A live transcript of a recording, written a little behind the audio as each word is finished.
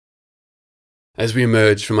As we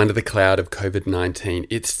emerge from under the cloud of COVID-19,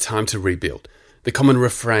 it's time to rebuild. The common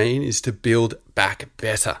refrain is to build back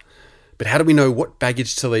better. But how do we know what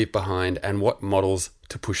baggage to leave behind and what models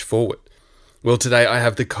to push forward? Well, today I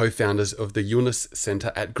have the co-founders of the Yunus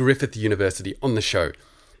Centre at Griffith University on the show.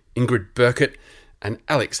 Ingrid Burkett and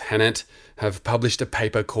Alex Hannant have published a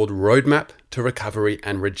paper called Roadmap to Recovery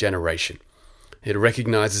and Regeneration. It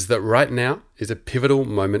recognises that right now is a pivotal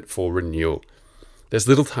moment for renewal. There's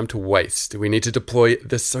little time to waste. We need to deploy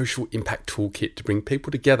the social impact toolkit to bring people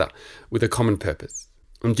together with a common purpose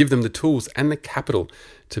and give them the tools and the capital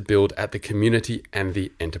to build at the community and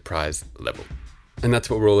the enterprise level. And that's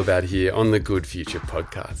what we're all about here on the Good Future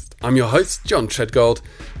podcast. I'm your host, John Treadgold,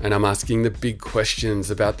 and I'm asking the big questions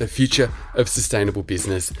about the future of sustainable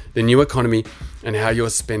business, the new economy, and how your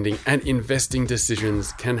spending and investing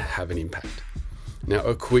decisions can have an impact. Now,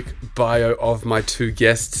 a quick bio of my two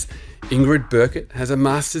guests. Ingrid Burkett has a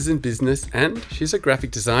master's in business and she's a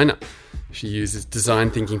graphic designer. She uses design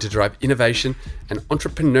thinking to drive innovation and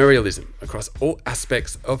entrepreneurialism across all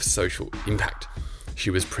aspects of social impact. She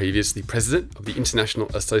was previously president of the International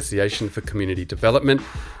Association for Community Development,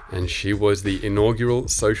 and she was the inaugural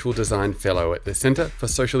Social Design Fellow at the Centre for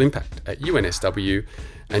Social Impact at UNSW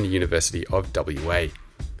and the University of WA.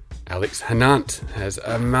 Alex Hannant has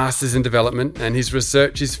a master's in development and his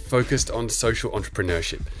research is focused on social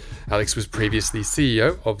entrepreneurship. Alex was previously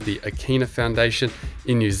CEO of the Akina Foundation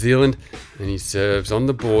in New Zealand and he serves on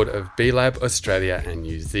the board of B-Lab Australia and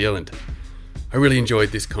New Zealand. I really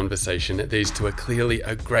enjoyed this conversation. These two are clearly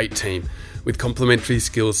a great team with complementary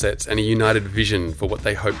skill sets and a united vision for what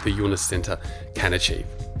they hope the Yunus Centre can achieve.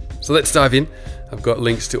 So let's dive in. I've got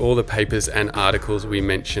links to all the papers and articles we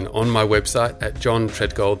mention on my website at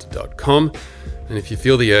johntreadgold.com. And if you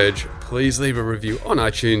feel the urge, please leave a review on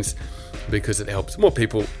iTunes because it helps more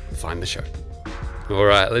people find the show. All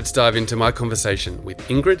right, let's dive into my conversation with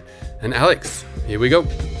Ingrid and Alex. Here we go.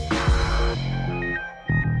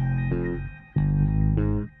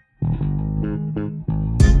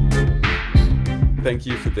 Thank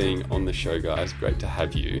you for being on the show, guys. Great to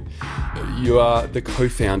have you. You are the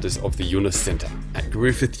co-founders of the Yunus Centre at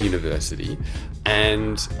Griffith University,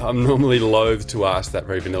 and I'm normally loath to ask that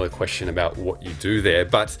very vanilla question about what you do there,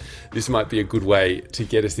 but this might be a good way to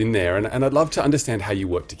get us in there. And I'd love to understand how you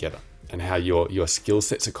work together and how your skill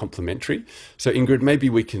sets are complementary. So Ingrid,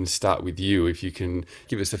 maybe we can start with you, if you can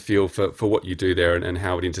give us a feel for what you do there and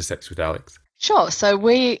how it intersects with Alex. Sure. So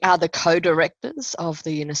we are the co-directors of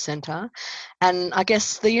the Yunus Centre, and I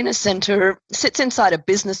guess the Yunus Centre sits inside a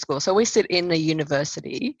business school. So we sit in a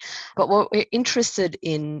university, but what we're interested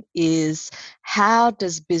in is how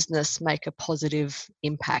does business make a positive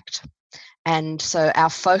impact? And so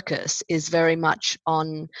our focus is very much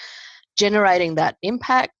on generating that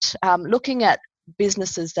impact, looking at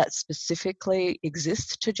businesses that specifically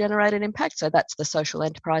exist to generate an impact. So that's the social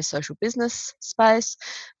enterprise, social business space,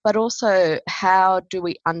 but also how do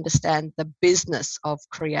we understand the business of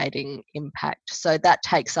creating impact? So that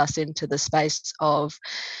takes us into the space of,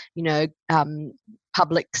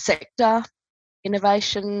 public sector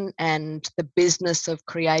innovation and the business of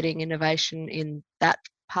creating innovation in that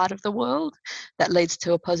part of the world that leads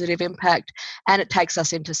to a positive impact, and it takes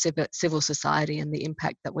us into civil society and the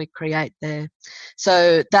impact that we create there.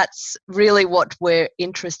 So that's really what we're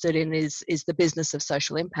interested in is the business of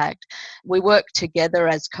social impact. We work together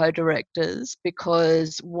as co-directors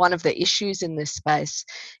because one of the issues in this space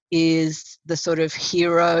is the sort of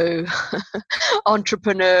hero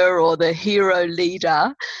entrepreneur or the hero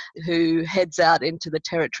leader who heads out into the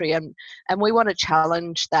territory, and we want to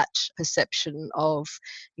challenge that perception of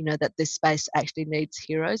that this space actually needs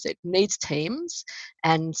heroes. It needs teams.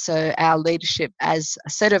 And so our leadership as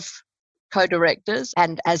a set of co-directors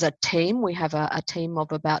and as a team, we have a team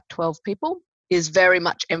of about 12 people, is very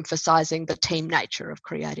much emphasising the team nature of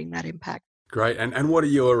creating that impact. Great. And what are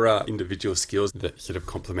your individual skills that sort of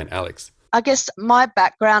complement Alex? I guess my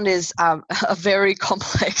background is a very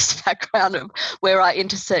complex background of where I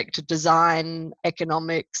intersect design,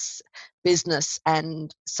 economics, business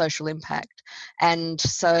and social impact. And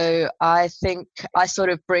so I think I sort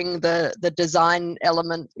of bring the design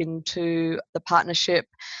element into the partnership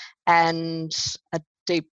and a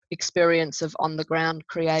deep experience of on the ground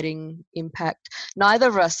creating impact. Neither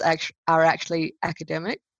of us are actually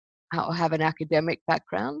academic or have an academic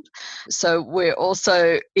background. So we're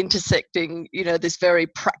also intersecting, this very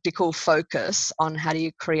practical focus on how do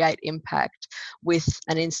you create impact with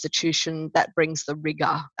an institution that brings the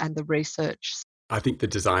rigor and the research. I think the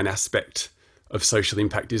design aspect of social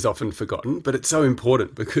impact is often forgotten, but it's so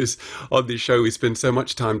important because on this show we spend so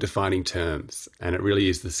much time defining terms, and it really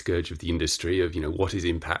is the scourge of the industry of, what is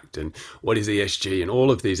impact and what is ESG and all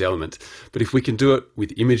of these elements. But if we can do it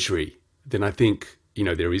with imagery, then I think,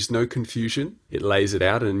 there is no confusion. It lays it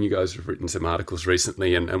out, and you guys have written some articles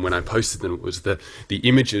recently, and when I posted them, it was the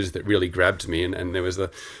images that really grabbed me, and there was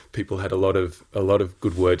people had a lot of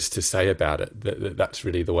good words to say about it. That's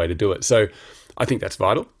really the way to do it. So I think that's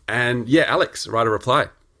vital. And yeah, Alex, write a reply.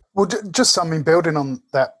 Well, just, building on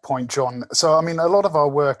that point, John. So, a lot of our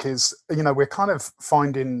work is, we're kind of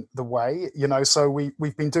finding the way, so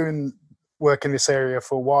we've been doing work in this area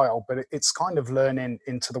for a while, but it's kind of learning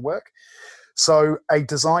into the work. So a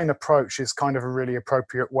design approach is kind of a really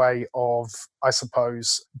appropriate way of, I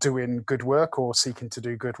suppose, doing good work or seeking to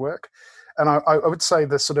do good work. And I would say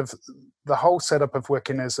the whole setup of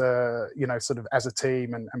working as as a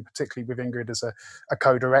team, and particularly with Ingrid as a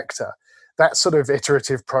co-director, that sort of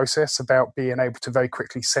iterative process about being able to very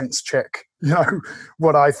quickly sense check,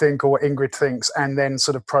 what I think or what Ingrid thinks, and then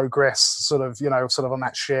sort of progress on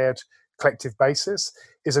that shared collective basis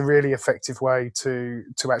is a really effective way to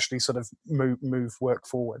actually sort of move work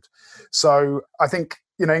forward. So I think,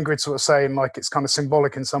 Ingrid sort of saying like it's kind of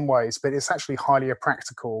symbolic in some ways, but it's actually highly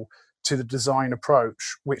practical to the design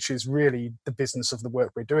approach, which is really the business of the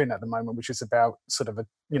work we're doing at the moment, which is about sort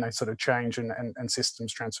of change and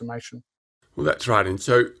systems transformation. Well, that's right. And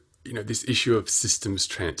so, this issue of systems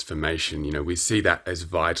transformation, we see that as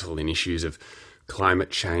vital in issues of climate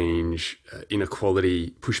change, inequality,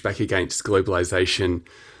 pushback against globalization.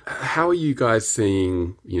 How are you guys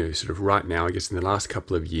seeing, sort of right now, I guess in the last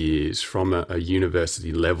couple of years from a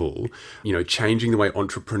university level, changing the way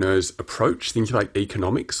entrepreneurs approach things like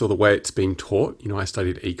economics or the way it's being taught? I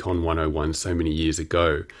studied Econ 101 so many years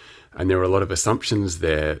ago, and there are a lot of assumptions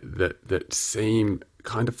there that seem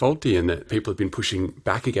kind of faulty and that people have been pushing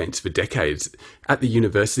back against for decades. At the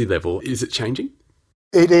university level, is it changing?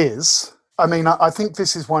 It is. I think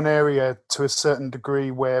this is one area to a certain degree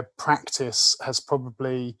where practice has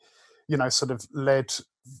probably, sort of led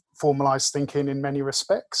formalized thinking in many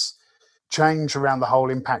respects. Change around the whole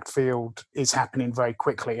impact field is happening very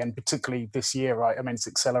quickly, and particularly this year, right? It's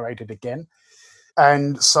accelerated again.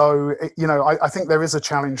 And so, I think there is a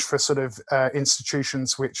challenge for sort of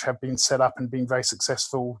institutions which have been set up and been very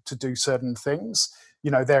successful to do certain things.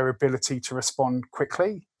 Their ability to respond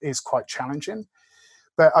quickly is quite challenging.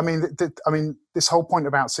 But this whole point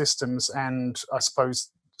about systems, and I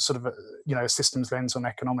suppose sort of a systems lens on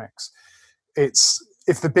economics,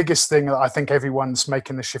 if the biggest thing that I think everyone's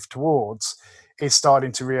making the shift towards is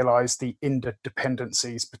starting to realize the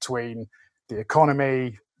interdependencies between the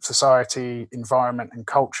economy, society, environment, and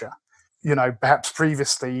culture. Perhaps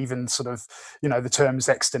previously even sort of, the terms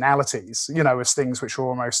externalities, as things which are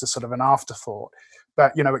almost a sort of an afterthought.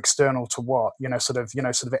 But external to what? Sort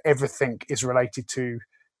of everything is related to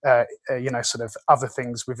sort of other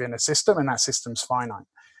things within a system, and that system's finite.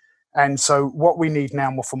 And so what we need now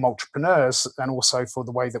more from entrepreneurs, and also for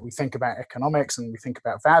the way that we think about economics and we think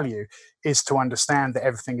about value, is to understand that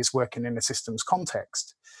everything is working in a systems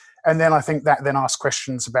context. And then I think that then asks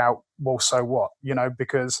questions about, well, so what?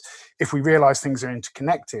 Because if we realize things are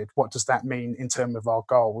interconnected, what does that mean in terms of our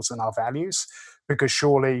goals and our values? Because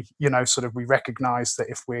surely, sort of we recognize that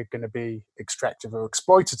if we're going to be extractive or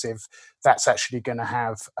exploitative, that's actually going to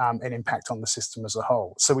have an impact on the system as a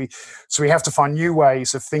whole. So we have to find new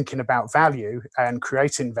ways of thinking about value and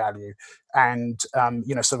creating value. And,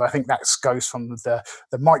 sort of I think that goes from the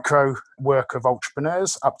micro work of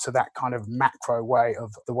entrepreneurs up to that kind of macro way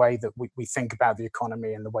of the way that we think about the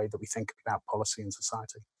economy and the way that we think about policy and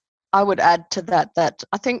society. I would add to that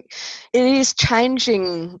I think it is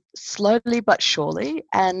changing slowly but surely,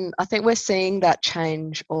 and I think we're seeing that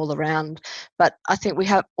change all around. But I think we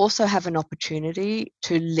also have an opportunity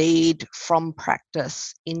to lead from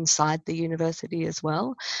practice inside the university as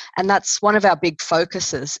well, and that's one of our big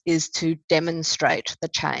focuses, is to demonstrate the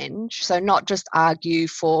change. So not just argue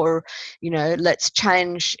for, let's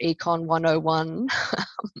change Econ 101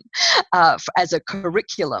 as a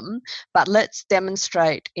curriculum, but let's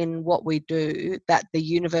demonstrate in what we do that the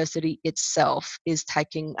university itself is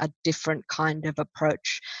taking a different kind of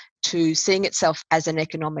approach to seeing itself as an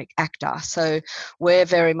economic actor. So we're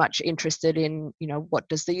very much interested in, what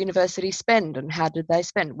does the university spend and how do they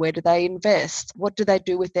spend? Where do they invest? What do they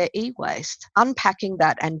do with their e-waste? Unpacking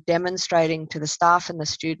that and demonstrating to the staff and the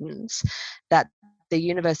students that the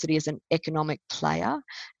university is an economic player,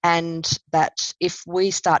 and that if we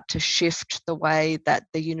start to shift the way that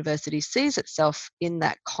the university sees itself in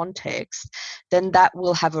that context, then that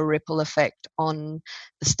will have a ripple effect on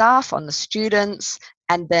the staff, on the students,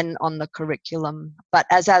 and then on the curriculum. But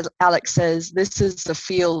as Alex says, this is a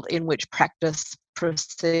field in which practice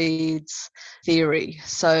precedes theory.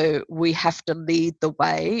 So we have to lead the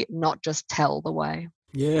way, not just tell the way.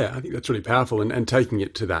 Yeah, I think that's really powerful. And taking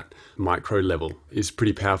it to that micro level is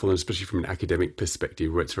pretty powerful, and especially from an academic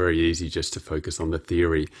perspective, where it's very easy just to focus on the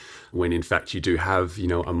theory, when in fact you do have,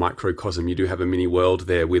 a microcosm, you do have a mini world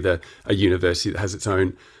there with a university that has its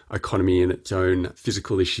own economy and its own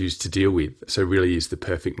physical issues to deal with. So really is the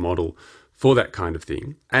perfect model for that kind of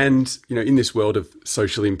thing. And, in this world of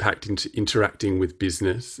social impact, interacting with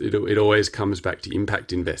business, it always comes back to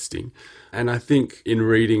impact investing. And I think in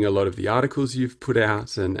reading a lot of the articles you've put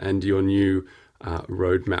out and your new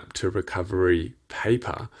Roadmap to Recovery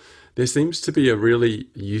paper, there seems to be a really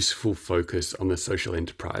useful focus on the social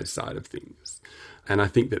enterprise side of things. And I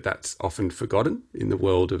think that that's often forgotten in the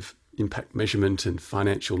world of impact measurement and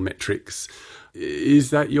financial metrics. Is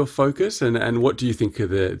that your focus? And what do you think are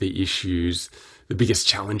the issues, the biggest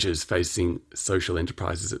challenges facing social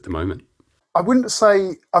enterprises at the moment? I wouldn't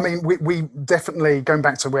say, we definitely, going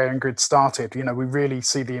back to where Ingrid started, we really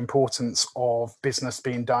see the importance of business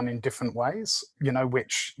being done in different ways,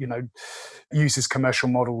 which, uses commercial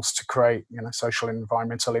models to create, social and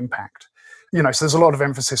environmental impact. So there's a lot of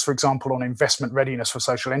emphasis, for example, on investment readiness for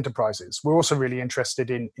social enterprises. We're also really interested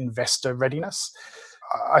in investor readiness.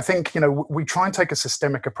 I think, we try and take a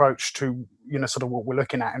systemic approach to, sort of what we're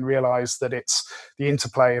looking at, and realize that it's the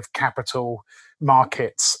interplay of capital,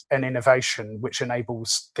 markets and innovation which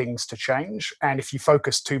enables things to change. And if you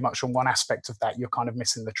focus too much on one aspect of that, you're kind of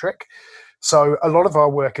missing the trick. So a lot of our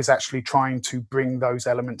work is actually trying to bring those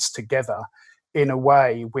elements together in a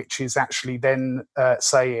way which is actually then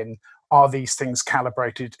saying, are these things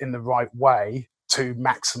calibrated in the right way to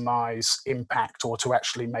maximize impact, or to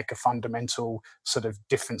actually make a fundamental sort of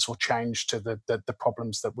difference or change to the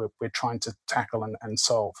problems that we're trying to tackle and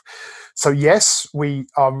solve. So yes, we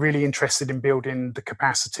are really interested in building the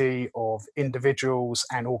capacity of individuals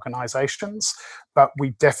and organizations, but we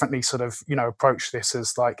definitely sort of, approach this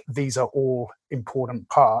as like, these are all important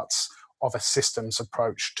parts of a systems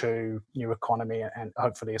approach to new economy and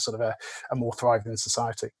hopefully a sort of a more thriving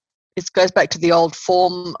society. It goes back to the old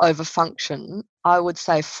form over function. I would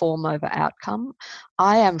say form over outcome.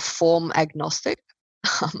 I am form agnostic.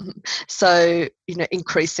 So,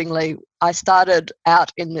 increasingly, I started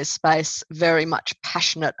out in this space very much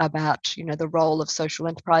passionate about, the role of social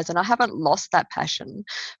enterprise, and I haven't lost that passion,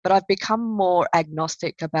 but I've become more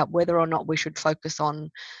agnostic about whether or not we should focus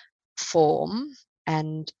on form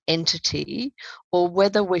and entity, or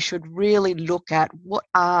whether we should really look at what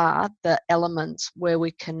are the elements where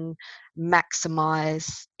we can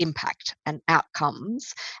maximize impact and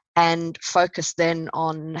outcomes, and focus then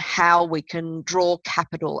on how we can draw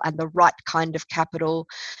capital and the right kind of capital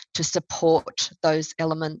to support those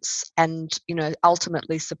elements and,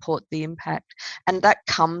 ultimately support the impact. And that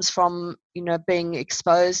comes from, being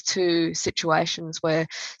exposed to situations where,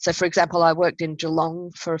 so for example, I worked in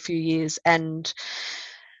Geelong for a few years, and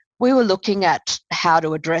we were looking at how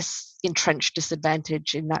to address entrenched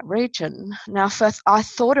disadvantage in that region. Now, first, I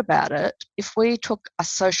thought about it. If we took a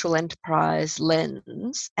social enterprise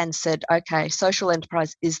lens and said, okay, social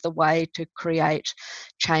enterprise is the way to create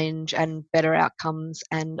change and better outcomes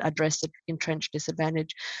and address entrenched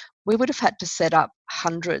disadvantage, we would have had to set up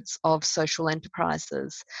hundreds of social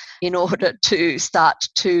enterprises in order to start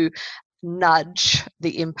to nudge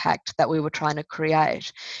the impact that we were trying to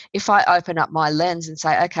create. If I open up my lens and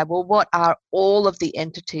say, okay, well, what are all of the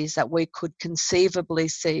entities that we could conceivably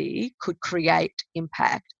see could create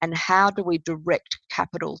impact, and how do we direct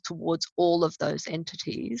capital towards all of those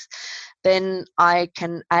entities, then I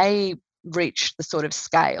can reach the sort of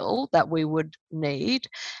scale that we would need,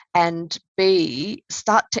 and B,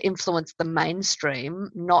 start to influence the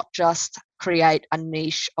mainstream, not just create a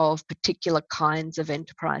niche of particular kinds of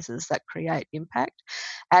enterprises that create impact.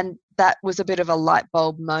 And that was a bit of a light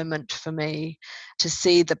bulb moment for me, to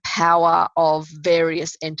see the power of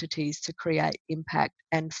various entities to create impact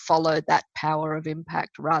and follow that power of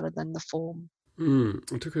impact rather than the form.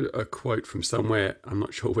 I took a quote from somewhere, I'm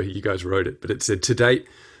not sure where you guys wrote it, but it said, "To date,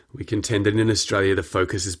 we contend that in Australia, the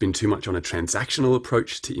focus has been too much on a transactional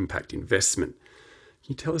approach to impact investment."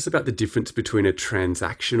 Can you tell us about the difference between a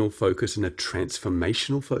transactional focus and a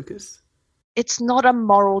transformational focus? It's not a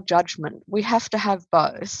moral judgment. We have to have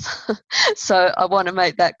both. So I want to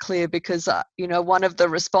make that clear, because, one of the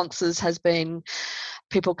responses has been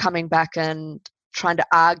people coming back and trying to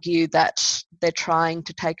argue that they're trying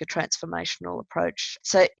to take a transformational approach.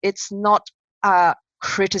 So it's not a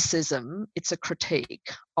criticism, it's a critique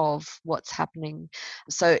of what's happening.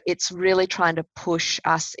 So it's really trying to push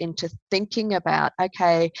us into thinking about,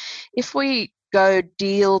 okay, if we go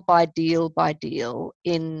deal by deal by deal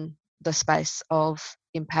in the space of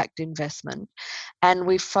impact investment, and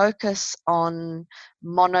we focus on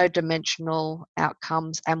monodimensional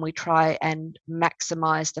outcomes, and we try and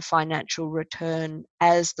maximize the financial return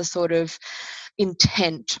as the sort of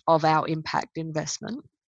intent of our impact investment,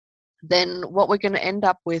 then what we're going to end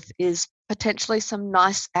up with is potentially some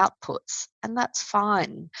nice outputs, and that's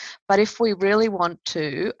fine. But if we really want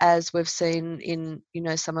to, as we've seen in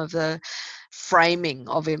some of the framing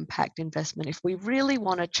of impact investment, if we really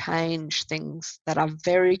want to change things that are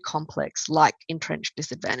very complex, like entrenched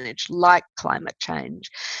disadvantage, like climate change,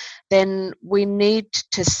 then we need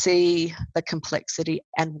to see the complexity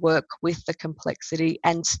and work with the complexity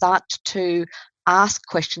and start to ask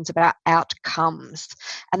questions about outcomes.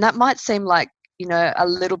 And that might seem like a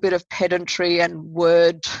little bit of pedantry and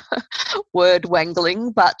word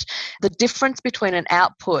wangling, but the difference between an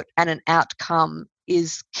output and an outcome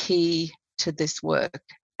is key to this work.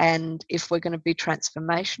 And if we're going to be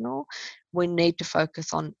transformational, we need to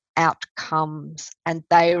focus on outcomes, and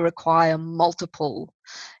they require multiple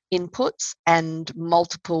inputs and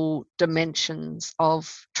multiple dimensions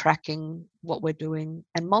of tracking what we're doing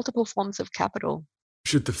and multiple forms of capital.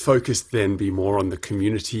 Should the focus then be more on the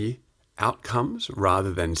community outcomes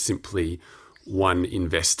rather than simply one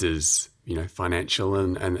investor's financial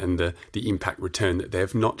and the impact return that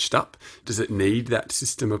they've notched up? Does it need that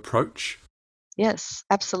system approach? Yes,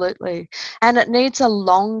 absolutely. And it needs a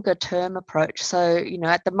longer term approach. So,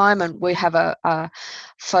 at the moment we have a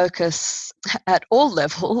focus at all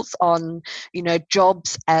levels on,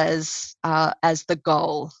 jobs as the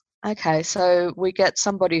goal. Okay, so we get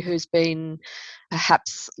somebody who's been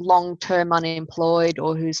perhaps long-term unemployed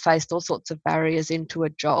or who's faced all sorts of barriers into a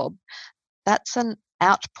job. That's an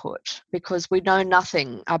output because we know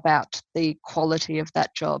nothing about the quality of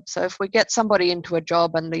that job. So if we get somebody into a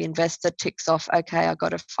job and the investor ticks off, okay, I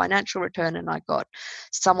got a financial return and I got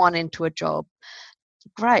someone into a job,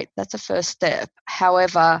 great, that's a first step.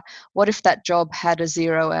 However, what if that job had a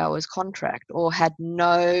 0 hours contract or had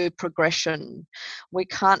no progression? We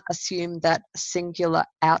can't assume that singular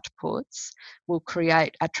outputs will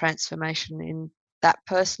create a transformation in that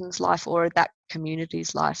person's life or that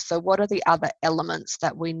community's life. So what are the other elements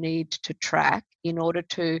that we need to track in order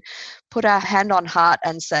to put our hand on heart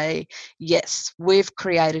and say, yes, we've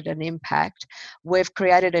created an impact. We've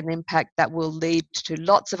created an impact that will lead to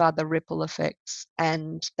lots of other ripple effects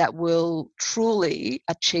and that will truly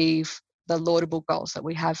achieve the laudable goals that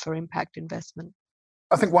we have for impact investment.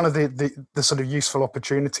 I think one of the sort of useful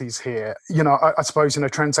opportunities here, I suppose,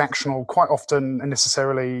 transactional quite often and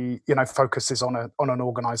necessarily, focuses on an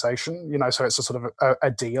organization, so it's a sort of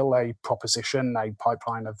a deal, a proposition, a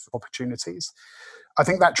pipeline of opportunities. I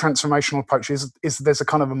think that transformational approach is there's a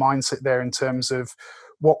kind of a mindset there in terms of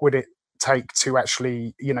what would it take to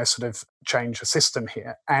actually, sort of change a system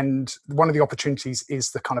here. And one of the opportunities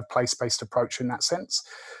is the kind of place-based approach in that sense.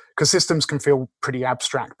 Because systems can feel pretty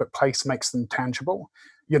abstract, but place makes them tangible.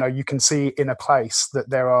 You can see in a place that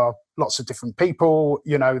there are lots of different people,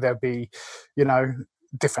 there'll be,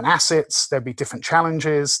 different assets, there'll be different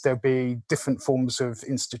challenges, there'll be different forms of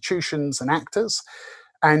institutions and actors.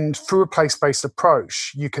 And through a place-based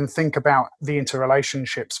approach, you can think about the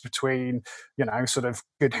interrelationships between, sort of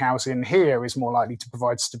good housing here is more likely to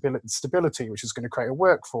provide stability, which is going to create a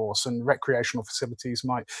workforce, and recreational facilities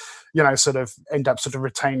might, sort of end up sort of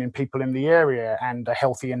retaining people in the area, and a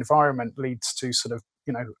healthy environment leads to sort of,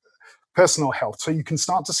 personal health. So you can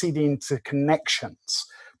start to see the interconnections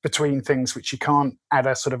between things which you can't at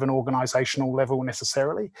a sort of an organizational level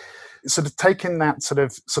necessarily. Sort of taking that sort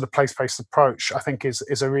of place-based approach, I think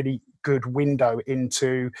is a really good window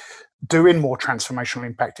into doing more transformational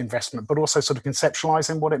impact investment, but also sort of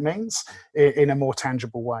conceptualizing what it means in a more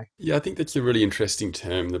tangible way. Yeah, I think that's a really interesting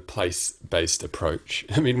term, the place-based approach.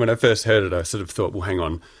 I mean, when I first heard it, I sort of thought, well, hang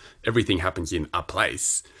on, everything happens in a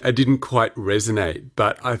place. It didn't quite resonate,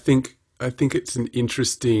 but I think it's an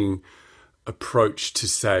interesting approach to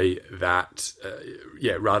say that,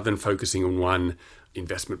 rather than focusing on one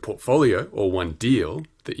investment portfolio or one deal,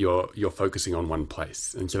 that you're focusing on one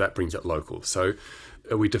place. And so that brings it local. So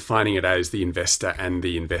are we defining it as the investor and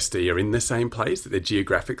the investee are in the same place, that they're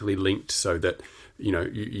geographically linked so that,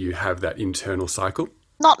 you have that internal cycle?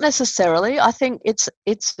 Not necessarily. I think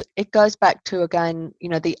it goes back to, again,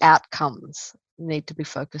 the outcomes. need to be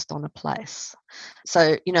focused on a place.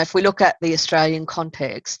 So, if we look at the Australian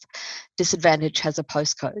context, disadvantage has a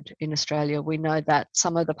postcode in Australia. We know that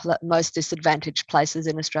some of the most disadvantaged places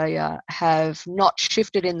in Australia have not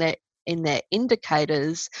shifted in their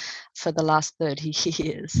indicators for the last 30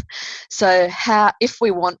 years. So if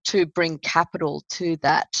we want to bring capital to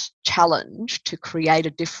that challenge to create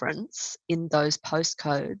a difference in those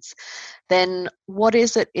postcodes, then what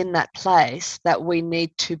is it in that place that we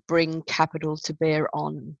need to bring capital to bear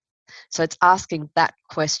on? So it's asking that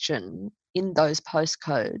question in those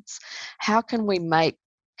postcodes. How can we make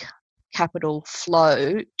capital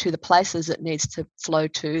flow to the places it needs to flow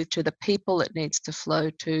to the people it needs to flow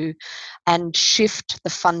to, and shift the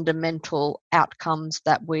fundamental outcomes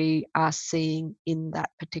that we are seeing in that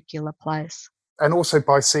particular place? And also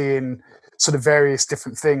by seeing sort of various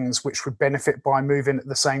different things which would benefit by moving at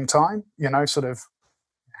the same time, sort of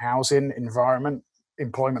housing, environment,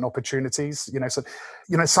 employment opportunities,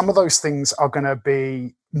 some of those things are going to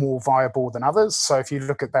be more viable than others. So if you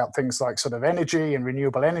look about things like sort of energy and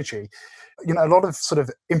renewable energy, a lot of sort of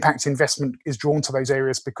impact investment is drawn to those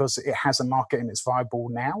areas because it has a market and it's viable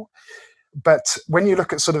now. But when you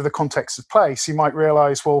look at sort of the context of place, you might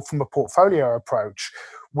realize, well, from a portfolio approach,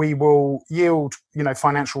 we will yield,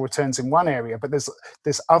 financial returns in one area, but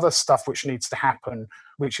there's other stuff which needs to happen,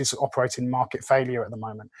 which is operating market failure at the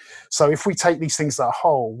moment. So if we take these things as a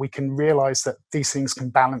whole, we can realize that these things can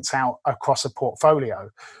balance out across a portfolio.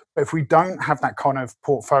 But if we don't have that kind of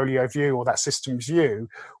portfolio view or that systems view,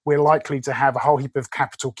 we're likely to have a whole heap of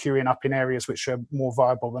capital queuing up in areas which are more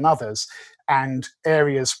viable than others, and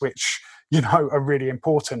areas which, are really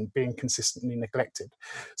important being consistently neglected.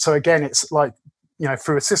 So again, it's like,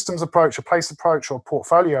 through a systems approach, a place approach, or a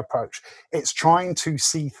portfolio approach, it's trying to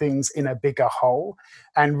see things in a bigger whole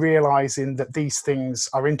and realizing that these things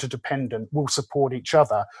are interdependent, will support each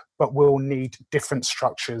other, but will need different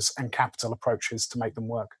structures and capital approaches to make them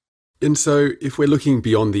work. And so if we're looking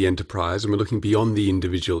beyond the enterprise and we're looking beyond the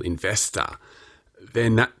individual investor,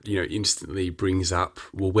 then that, instantly brings up,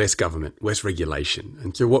 well, where's government? Where's regulation?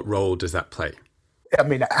 And so what role does that play? I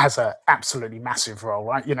mean, it has an absolutely massive role,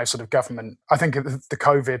 right? Sort of government. I think the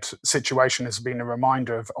COVID situation has been a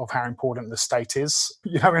reminder of how important the state is,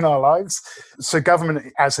 in our lives. So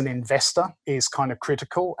government as an investor is kind of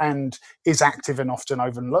critical and is active and often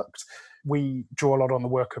overlooked. We draw a lot on the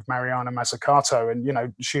work of Mariana Mazzucato,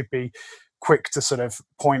 and, she'd be quick to sort of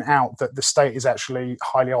point out that the state is actually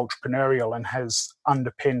highly entrepreneurial and has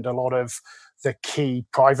underpinned a lot of the key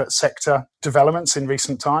private sector developments in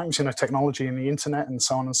recent times, technology and the internet and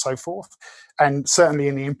so on and so forth. And certainly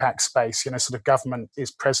in the impact space, sort of government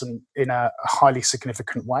is present in a highly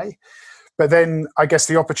significant way. But then I guess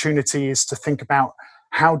the opportunity is to think about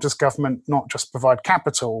how does government not just provide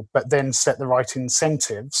capital, but then set the right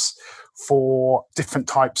incentives for different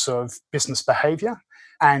types of business behavior,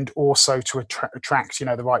 and also to attract,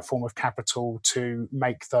 the right form of capital to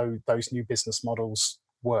make those new business models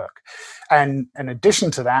work. And in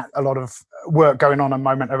addition to that, a lot of work going on at the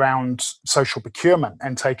moment around social procurement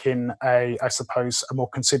and taking a more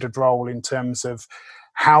considered role in terms of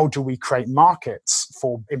how do we create markets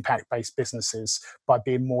for impact-based businesses by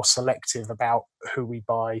being more selective about who we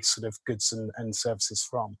buy sort of goods and services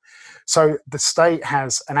from. So the state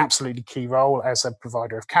has an absolutely key role as a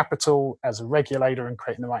provider of capital, as a regulator in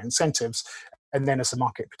creating the right incentives, and then as a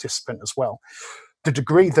market participant as well. The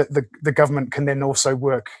degree that the government can then also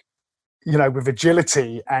work, with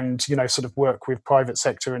agility and, sort of work with private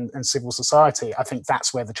sector and civil society, I think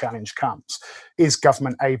that's where the challenge comes. Is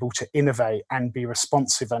government able to innovate and be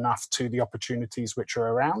responsive enough to the opportunities which are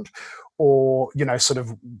around? Or, sort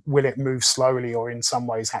of will it move slowly or in some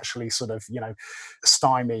ways actually sort of,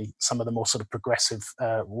 stymie some of the more sort of progressive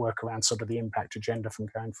work around sort of the impact agenda from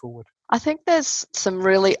going forward? I think there's some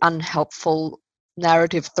really unhelpful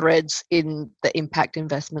narrative threads in the impact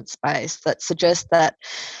investment space that suggest that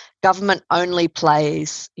government only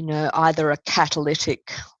plays, either a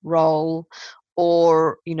catalytic role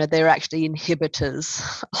or, they're actually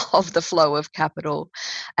inhibitors of the flow of capital.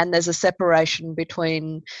 And there's a separation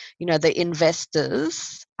between, the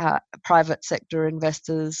investors, private sector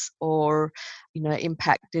investors or,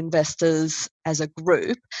 impact investors as a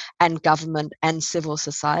group, and government and civil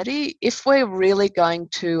society. If we're really going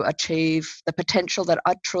to achieve the potential that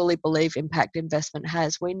I truly believe impact investment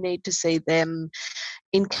has, we need to see them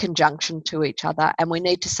in conjunction to each other. And we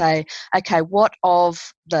need to say, okay, what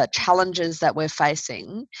of the challenges that we're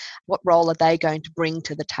facing, what role are they going to bring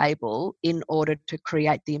to the table in order to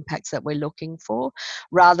create the impacts that we're looking for,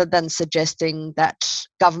 rather than suggesting that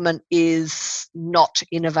government is not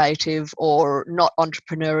innovative or not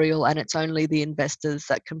entrepreneurial, and it's only the investors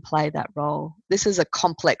that can play that role. This is a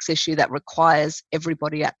complex issue that requires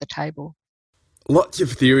everybody at the table. Lots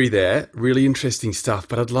of theory there, really interesting stuff,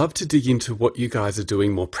 but I'd love to dig into what you guys are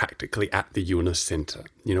doing more practically at the Yunus Centre.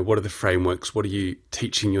 You know, what are the frameworks? What are you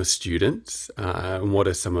teaching your students? And what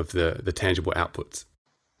are some of the tangible outputs?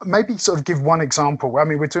 Maybe sort of give one example. I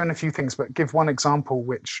mean, we're doing a few things, but give one example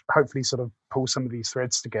which hopefully sort of pulls some of these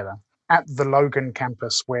threads together. At the Logan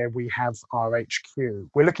campus, where we have our HQ,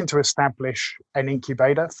 we're looking to establish an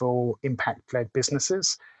incubator for impact-led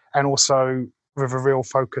businesses, and also with a real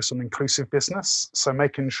focus on inclusive business. So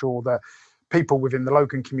making sure that people within the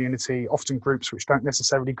Logan community, often groups which don't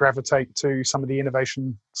necessarily gravitate to some of the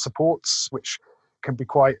innovation supports, which can be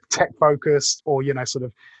quite tech-focused or, you know, sort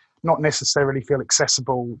of not necessarily feel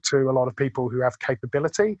accessible to a lot of people who have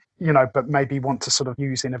capability, you know, but maybe want to sort of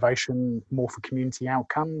use innovation more for community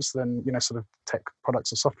outcomes than, you know, sort of tech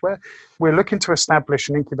products or software. We're looking to establish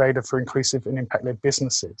an incubator for inclusive and impact-led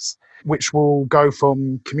businesses, which will go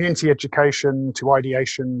from community education to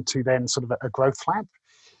ideation to then sort of a growth lab.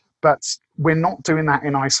 But we're not doing that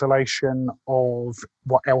in isolation of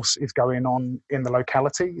what else is going on in the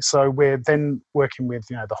locality. So we're then working with,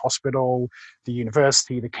 you know, the hospital, the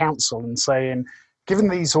university, the council, and saying, given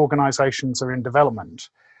these organisations are in development,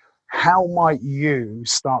 how might you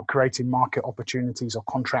start creating market opportunities or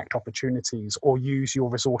contract opportunities, or use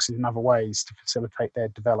your resources in other ways to facilitate their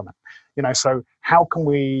development? You know, so how can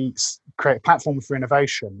we create a platform for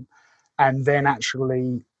innovation and then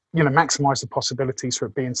actually, you know, maximize the possibilities for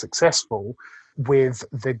it being successful with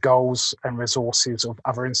the goals and resources of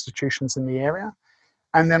other institutions in the area?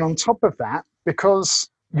 And then on top of that, because,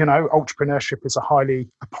 you know, entrepreneurship is a highly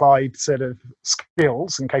applied set of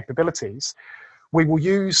skills and capabilities, we will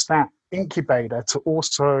use that incubator to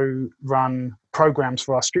also run programs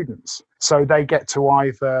for our students. So they get to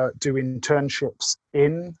either do internships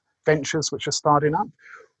in ventures which are starting up,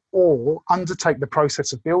 or undertake the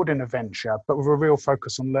process of building a venture, but with a real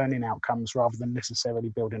focus on learning outcomes rather than necessarily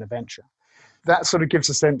building a venture. That sort of gives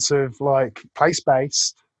a sense of like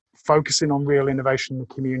place-based, focusing on real innovation in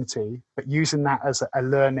the community, but using that as a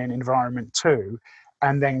learning environment too,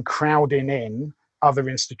 and then crowding in other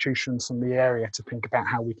institutions from the area to think about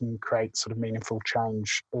how we can create sort of meaningful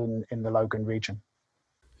change in the Logan region.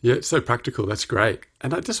 Yeah, it's so practical. That's great.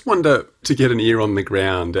 And I just wonder, to get an ear on the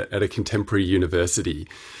ground at a contemporary university,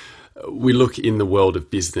 we look in the world of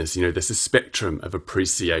business, you know, there's a spectrum of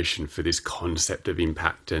appreciation for this concept of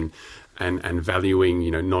impact and valuing, you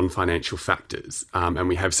know, non-financial factors. And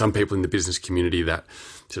we have some people in the business community that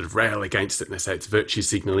sort of rail against it and they say it's virtue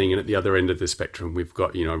signaling. And at the other end of the spectrum, we've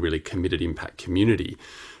got, you know, a really committed impact community.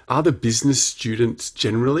 Are the business students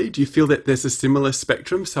generally, do you feel that there's a similar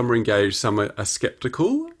spectrum? Some are engaged, some are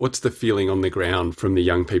skeptical. What's the feeling on the ground from the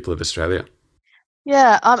young people of Australia?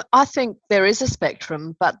 Yeah, I think there is a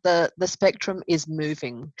spectrum, but the spectrum is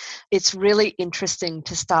moving. It's really interesting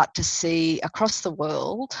to start to see across the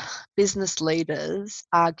world, business leaders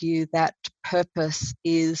argue that purpose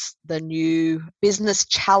is the new business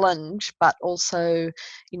challenge, but also,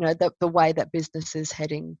 you know, the way that business is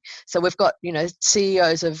heading. So we've got, you know,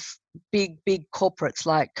 CEOs of big corporates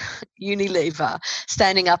like Unilever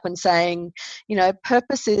standing up and saying, you know,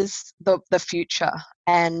 purpose is the future.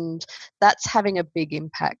 And that's having a big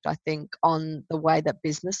impact, I think, on the way that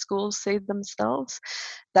business schools see themselves.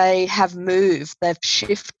 They have moved, they've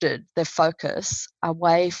shifted their focus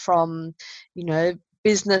away from, you know,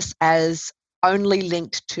 business as only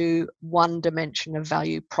linked to one dimension of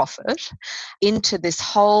value, profit, into this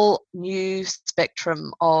whole new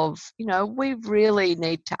spectrum of, you know, we really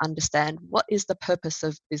need to understand what is the purpose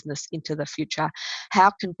of business into the future.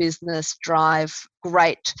 How can business drive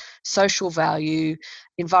great social value,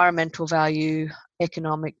 environmental value,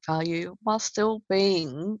 economic value, while still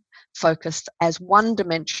being focused as one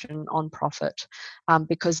dimension on profit,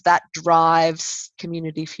 because that drives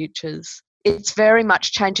community futures. It's very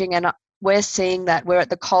much changing, and we're seeing that we're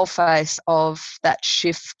at the coalface of that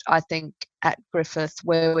shift, I think, at Griffith,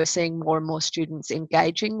 where we're seeing more and more students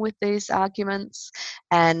engaging with these arguments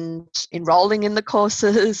and enrolling in the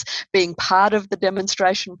courses, being part of the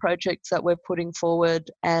demonstration projects that we're putting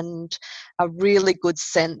forward, and a really good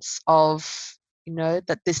sense of, you know,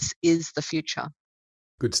 that this is the future.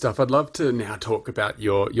 Good stuff. I'd love to now talk about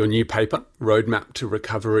your new paper, Roadmap to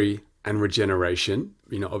Recovery and Regeneration.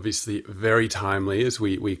 You know, obviously very timely as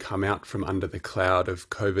we come out from under the cloud of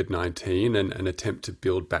COVID-19 and an attempt to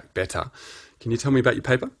build back better. Can you tell me about your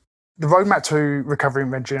paper? The Roadmap to Recovery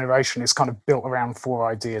and Regeneration is kind of built around four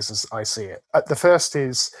ideas as I see it. The first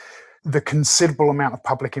is the considerable amount of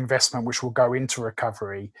public investment which will go into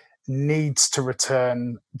recovery needs to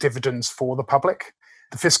return dividends for the public.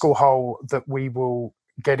 The fiscal hole that we will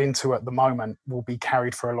get into at the moment will be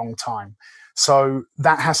carried for a long time. So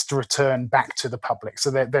that has to return back to the public.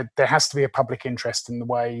 So there has to be a public interest in the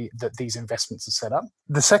way that these investments are set up.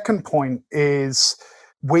 The second point is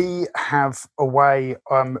we have a way,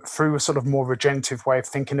 through a sort of more regenerative way of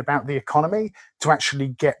thinking about the economy, to actually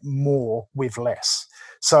get more with less.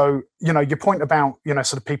 So, your point about,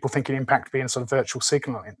 sort of people thinking impact being sort of virtual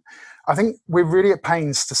signaling, I think we're really at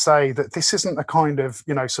pains to say that this isn't a kind of,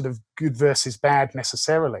 sort of good versus bad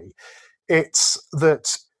necessarily. It's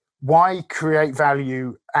that why create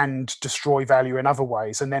value and destroy value in other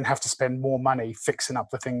ways and then have to spend more money fixing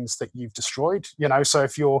up the things that you've destroyed? So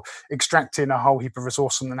if you're extracting a whole heap of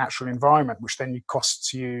resource from the natural environment, which then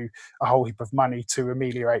costs you a whole heap of money to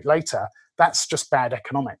ameliorate later, that's just bad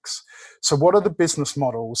economics. So what are the business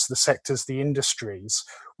models, the sectors, the industries,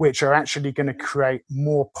 which are actually going to create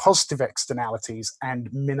more positive externalities and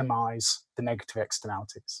minimize the negative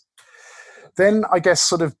externalities? Then I guess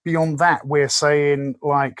sort of beyond that, we're saying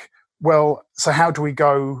like, well, so how do we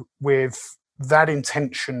go with that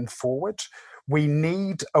intention forward? We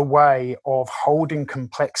need a way of holding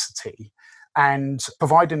complexity and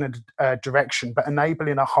providing a direction, but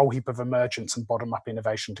enabling a whole heap of emergence and bottom-up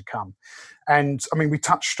innovation to come. And I mean, we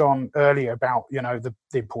touched on earlier about, the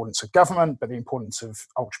importance of government, but the importance of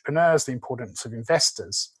entrepreneurs, the importance of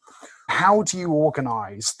investors. How do you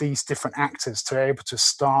organize these different actors to be able to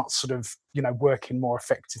start sort of, working more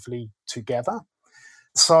effectively together?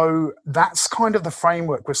 So that's kind of the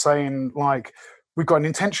framework we're saying, like, we've got an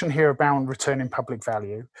intention here about returning public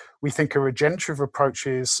value. We think a regenerative approach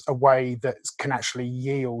is a way that can actually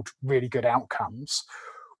yield really good outcomes.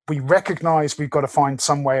 We recognize we've got to find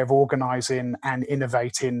some way of organizing and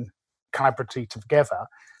innovating collaboratively together.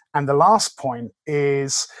 And the last point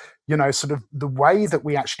is, sort of the way that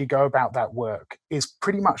we actually go about that work is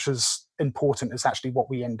pretty much as important as actually what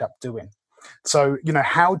we end up doing. So,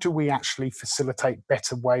 how do we actually facilitate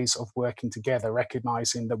better ways of working together,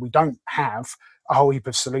 recognizing that we don't have a whole heap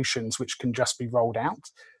of solutions which can just be rolled out?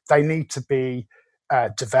 They need to be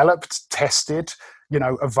developed, tested,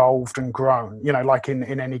 evolved and grown, like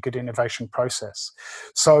in any good innovation process.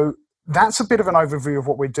 So that's a bit of an overview of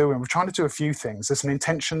what we're doing. We're trying to do a few things. There's an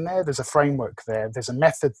intention there, there's a framework there, there's a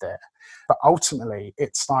method there. But ultimately,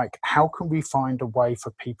 it's like, how can we find a way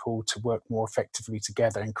for people to work more effectively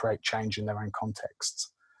together and create change in their own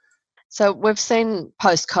contexts? So we've seen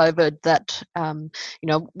post-COVID that,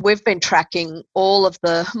 we've been tracking all of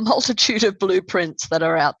the multitude of blueprints that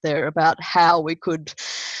are out there about how we could,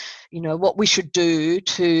 what we should do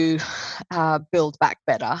to build back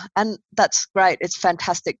better. And that's great. It's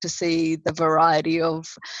fantastic to see the variety of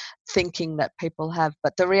thinking that people have.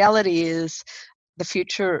 But the reality is the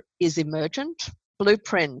future is emergent.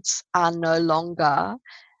 Blueprints are no longer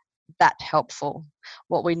that helpful.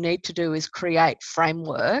 What we need to do is create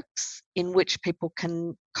frameworks in which people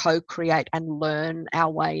can co-create and learn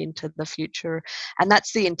our way into the future. And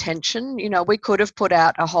that's the intention. We could have put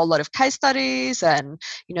out a whole lot of case studies and,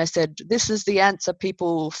 said, this is the answer,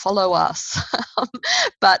 people follow us.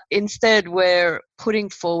 But instead, we're putting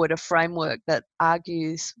forward a framework that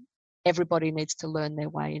argues everybody needs to learn their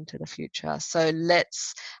way into the future. So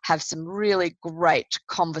let's have some really great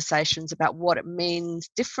conversations about what it means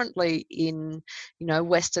differently in,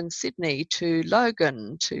 Western Sydney to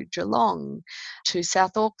Logan, to Geelong, to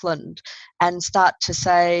South Auckland, and start to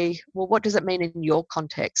say, well, what does it mean in your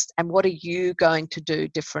context? And what are you going to do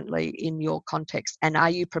differently in your context? And are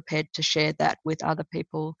you prepared to share that with other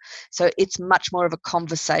people? So it's much more of a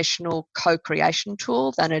conversational co-creation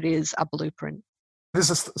tool than it is a blueprint. There's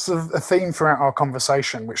a sort of a theme throughout our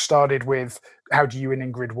conversation, which started with how do you and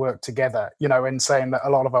Ingrid work together, and saying that a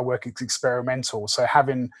lot of our work is experimental. So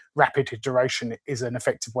having rapid iteration is an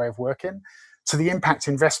effective way of working. To the impact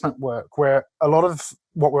investment work, where a lot of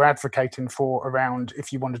what we're advocating for around,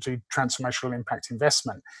 if you want to do transformational impact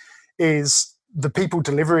investment, is the people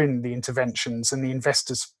delivering the interventions and the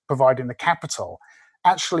investors providing the capital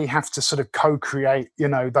actually have to sort of co-create,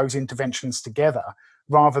 those interventions together,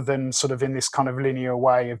 rather than sort of in this kind of linear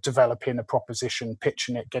way of developing a proposition,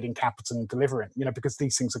 pitching it, getting capital and delivering, because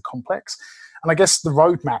these things are complex. And I guess the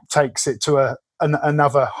roadmap takes it to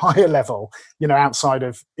another higher level, outside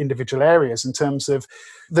of individual areas, in terms of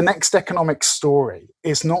the next economic story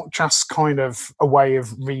is not just kind of a way of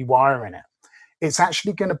rewiring it. It's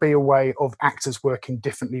actually going to be a way of actors working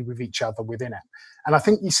differently with each other within it. And I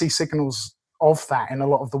think you see signals of that in a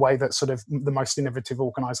lot of the way that sort of the most innovative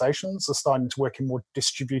organizations are starting to work in more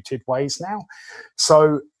distributed ways now.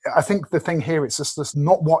 So I think the thing here, it's just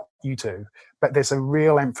not what you do, but there's a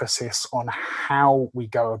real emphasis on how we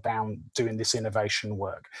go about doing this innovation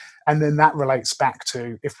work. And then that relates back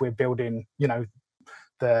to, if we're building,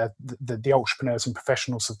 the entrepreneurs and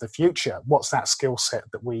professionals of the future, what's that skill set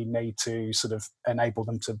that we need to sort of enable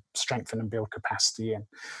them to strengthen and build capacity in?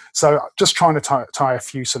 So just trying to tie a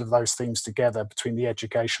few sort of those themes together between the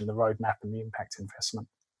education, the roadmap, and the impact investment.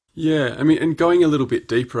 Yeah, I mean, and going a little bit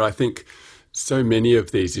deeper, I think so many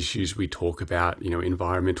of these issues we talk about,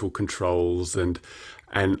 environmental controls and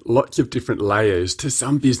lots of different layers, to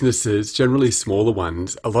some businesses, generally smaller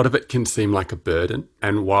ones, a lot of it can seem like a burden.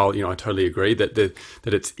 And while, I totally agree that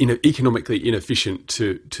it's economically inefficient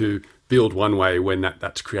to build one way when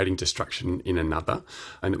that's creating destruction in another,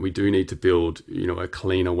 and that we do need to build, a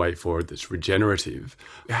cleaner way forward that's regenerative.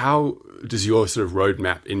 How does your sort of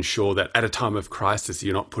roadmap ensure that at a time of crisis,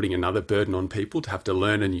 you're not putting another burden on people to have to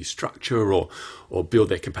learn a new structure or build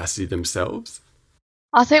their capacity themselves?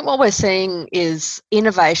 I think what we're seeing is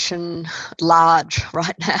innovation large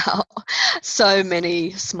right now. So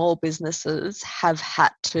many small businesses have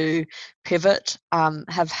had to pivot,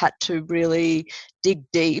 have had to really dig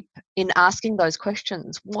deep in asking those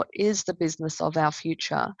questions. What is the business of our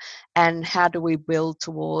future, and how do we build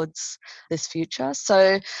towards this future?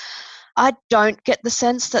 So I don't get the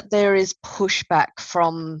sense that there is pushback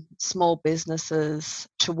from small businesses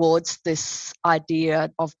towards this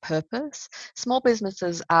idea of purpose. Small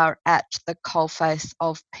businesses are at the coalface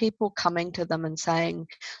of people coming to them and saying,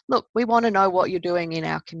 look, we want to know what you're doing in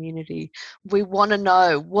our community. We want to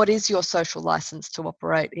know what is your social license to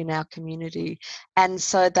operate in our community. And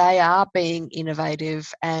so they are being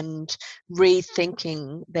innovative and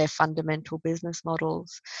rethinking their fundamental business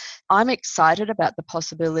models. I'm excited about the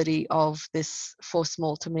possibility of this for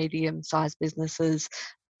small to medium-sized businesses.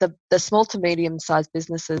 The small to medium-sized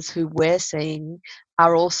businesses who we're seeing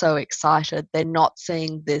are also excited. They're not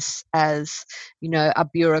seeing this as, a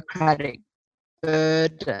bureaucratic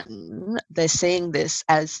burden. They're seeing this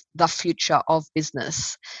as the future of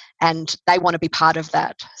business, and they want to be part of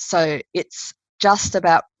that. So it's just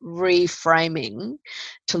about reframing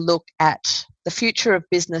to look at the future of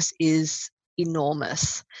business is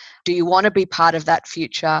enormous. Do you want to be part of that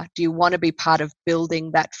future? Do you want to be part of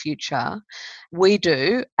building that future? We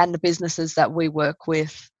do, and the businesses that we work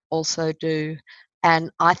with also do.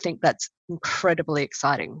 And I think that's incredibly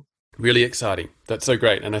exciting. Really exciting. That's so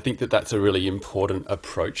great. And I think that that's a really important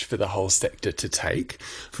approach for the whole sector to take,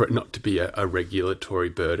 for it not to be a regulatory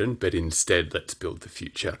burden, but instead let's build the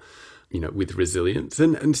future, with resilience.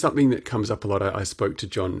 And something that comes up a lot, I spoke to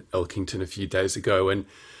John Elkington a few days ago, and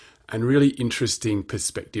really interesting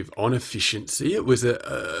perspective on efficiency. It was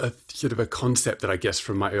a sort of a concept that I guess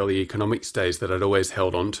from my early economics days that I'd always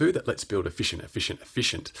held on to, that let's build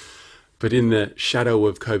efficient. But in the shadow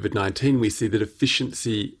of COVID-19, we see that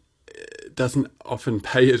efficiency doesn't often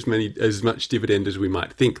pay as much dividend as we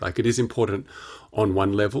might think. Like, it is important on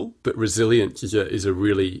one level, but resilience is a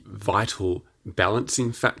really vital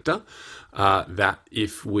balancing factor, that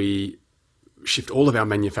if we shift all of our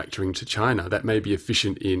manufacturing to China, that may be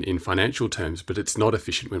efficient in financial terms, but it's not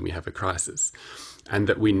efficient when we have a crisis, and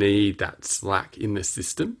that we need that slack in the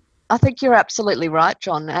system. I think you're absolutely right,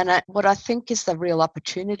 John. And what I think is the real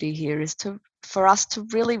opportunity here is for us to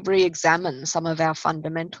really re-examine some of our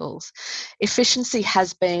fundamentals. Efficiency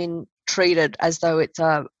has been treated as though it's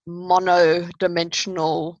a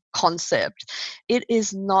mono-dimensional concept. It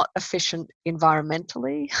is not efficient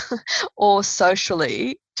environmentally or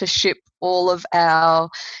socially to ship all of our,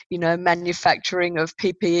 manufacturing of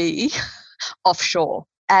PPE offshore.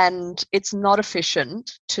 And it's not efficient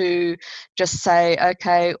to just say,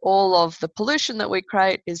 okay, all of the pollution that we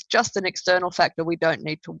create is just an external factor. We don't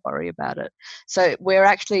need to worry about it. So we're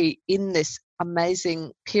actually in this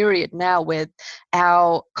amazing period now where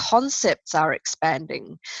our concepts are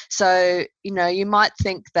expanding. So, you might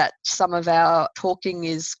think that some of our talking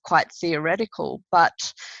is quite theoretical,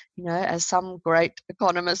 but as some great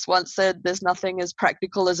economist once said, there's nothing as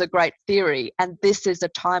practical as a great theory. And this is a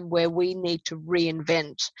time where we need to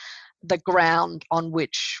reinvent the ground on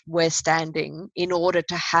which we're standing in order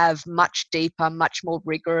to have much deeper, much more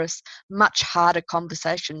rigorous, much harder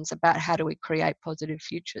conversations about how do we create positive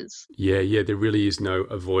futures. Yeah, there really is no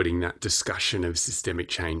avoiding that discussion of systemic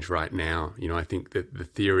change right now. I think that the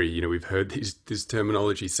theory, we've heard this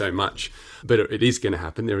terminology so much, but it is going to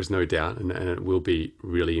happen, there is no doubt, and it will be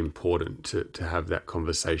really important to have that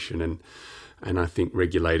conversation. And I think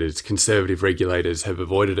conservative regulators have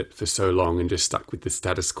avoided it for so long and just stuck with the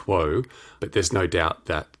status quo. But there's no doubt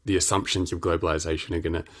that the assumptions of globalization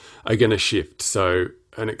are going to shift. So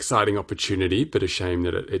an exciting opportunity, but a shame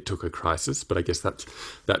that it took a crisis. But I guess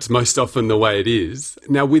that's most often the way it is.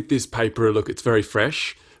 Now, with this paper, look, it's very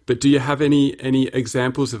fresh. But do you have any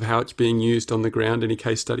examples of how it's being used on the ground? Any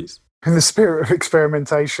case studies? In the spirit of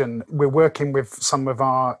experimentation, we're working with some of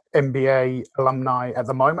our MBA alumni at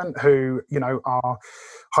the moment who, are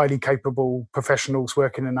highly capable professionals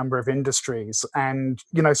working in a number of industries, and,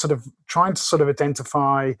 sort of trying to sort of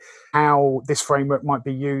identify how this framework might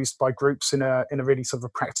be used by groups in a really sort of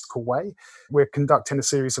a practical way. We're conducting a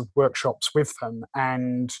series of workshops with them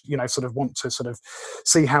and, sort of want to sort of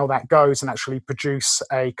see how that goes and actually produce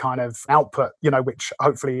a kind of output, which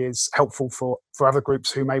hopefully is helpful for other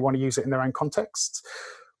groups who may want to use it in their own contexts.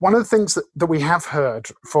 One of the things that we have heard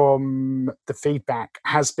from the feedback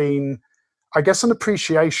has been, I guess, an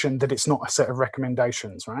appreciation that it's not a set of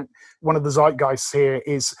recommendations, right? One of the zeitgeists here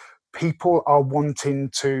is people are wanting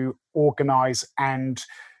to organize and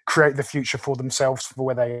create the future for themselves for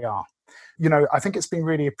where they are. I think it's been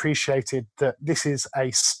really appreciated that this is a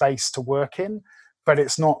space to work in, but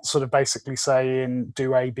it's not sort of basically saying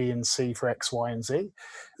do A, B, and C for X, Y, and Z.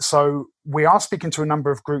 So we are speaking to a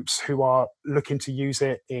number of groups who are looking to use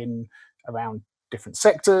it in around different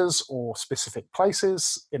sectors or specific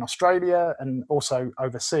places in Australia and also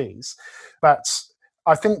overseas. But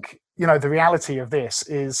I think, the reality of this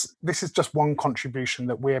is just one contribution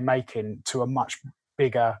that we're making to a much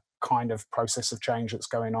bigger kind of process of change that's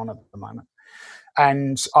going on at the moment.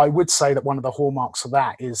 And I would say that one of the hallmarks of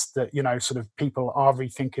that is that, sort of people are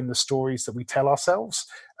rethinking the stories that we tell ourselves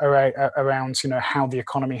around, how the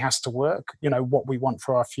economy has to work, what we want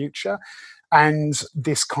for our future. And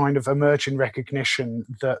this kind of emerging recognition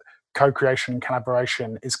that co-creation and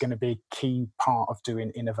collaboration is going to be a key part of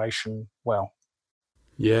doing innovation well.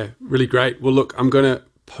 Yeah, really great. Well, look, I'm going to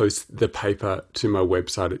post the paper to my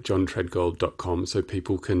website at johntredgold.com so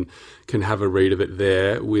people can have a read of it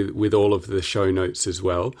there with all of the show notes as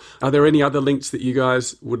well. Are there any other links that you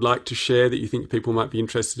guys would like to share that you think people might be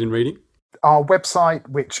interested in reading? Our website,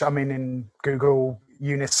 which in Google,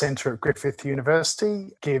 UNIS Centre at Griffith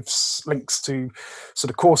University, gives links to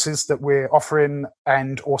sort of courses that we're offering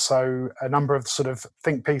and also a number of sort of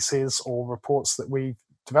think pieces or reports that we've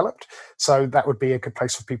developed. So that would be a good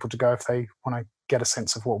place for people to go if they want to get a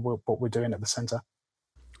sense of what we're doing at the centre.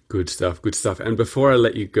 Good stuff, good stuff. And before I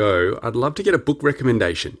let you go, I'd love to get a book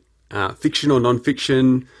recommendation, fiction or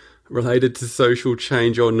non-fiction, related to social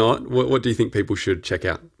change or not. What do you think people should check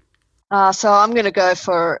out? So I'm going to go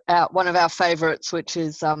for one of our favourites, which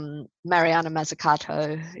is Mariana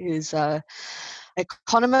Mazzucato, who's an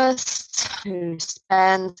economist who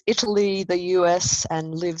spans Italy, the US,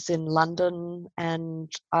 and lives in London.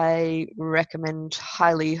 And I recommend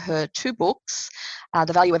highly her two books,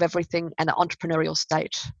 The Value of Everything and The Entrepreneurial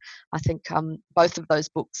State. I think both of those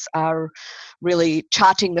books are really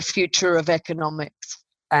charting the future of economics.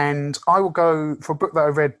 And I will go for a book that I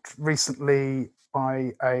read recently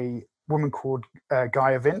by a woman called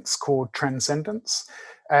Gaia Vince, called Transcendence.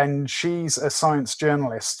 And she's a science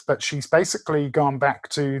journalist, but she's basically gone back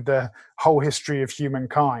to the whole history of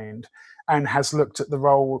humankind and has looked at the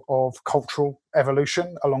role of cultural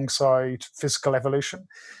evolution alongside physical evolution.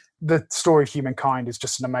 The story of humankind is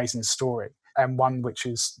just an amazing story, and one which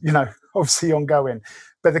is, obviously ongoing.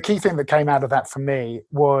 But the key thing that came out of that for me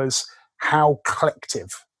was how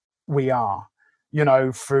collective we are,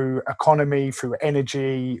 through economy, through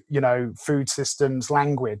energy, food systems,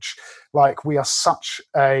 language. Like, we are such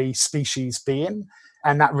a species being,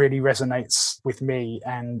 and that really resonates with me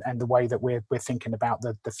and the way that we're thinking about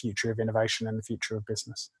the future of innovation and the future of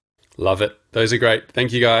business. Love it. Those are great.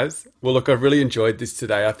 Thank you, guys. Well, look, I've really enjoyed this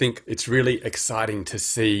today. I think it's really exciting to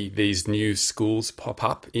see these new schools pop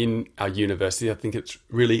up in our university. I think it's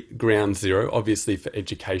really ground zero, obviously for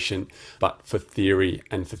education, but for theory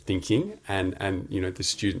and for thinking. And the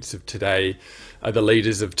students of today are the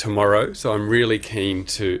leaders of tomorrow. So I'm really keen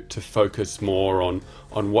to focus more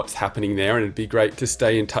on what's happening there. And it'd be great to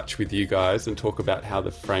stay in touch with you guys and talk about how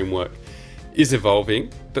the framework is evolving.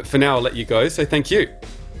 But for now, I'll let you go. So thank you.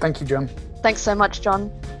 Thank you, John. Thanks so much,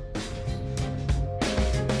 John.